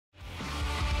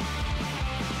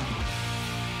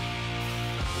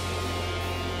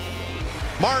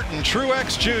Martin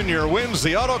Truex Jr. wins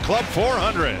the Auto Club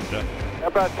 400. How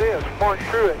about this? Martin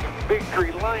Truex,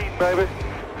 Victory Lane, baby.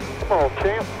 Come on,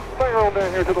 champ. Bring her on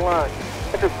down here to the line.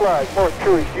 That's your flag, Martin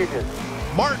Truex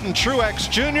Jr. Martin Truex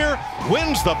Jr.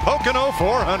 wins the Pocono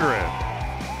 400.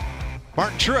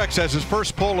 Martin Truex has his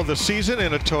first pole of the season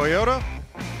in a Toyota.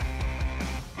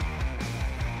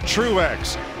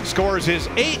 Truex scores his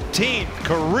 18th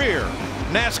career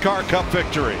NASCAR Cup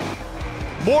victory.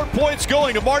 More points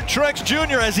going to Martin Truex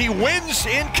Jr. as he wins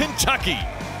in Kentucky.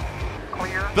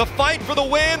 Clear. The fight for the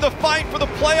win, the fight for the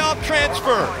playoff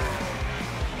transfer.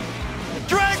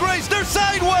 Drag race, they're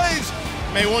sideways.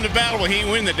 May won the battle, but he ain't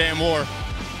win the damn war.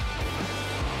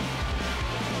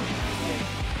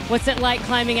 What's it like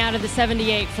climbing out of the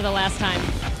 78 for the last time?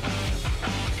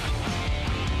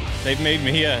 They've made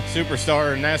me a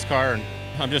superstar in NASCAR, and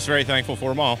I'm just very thankful for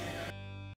them all.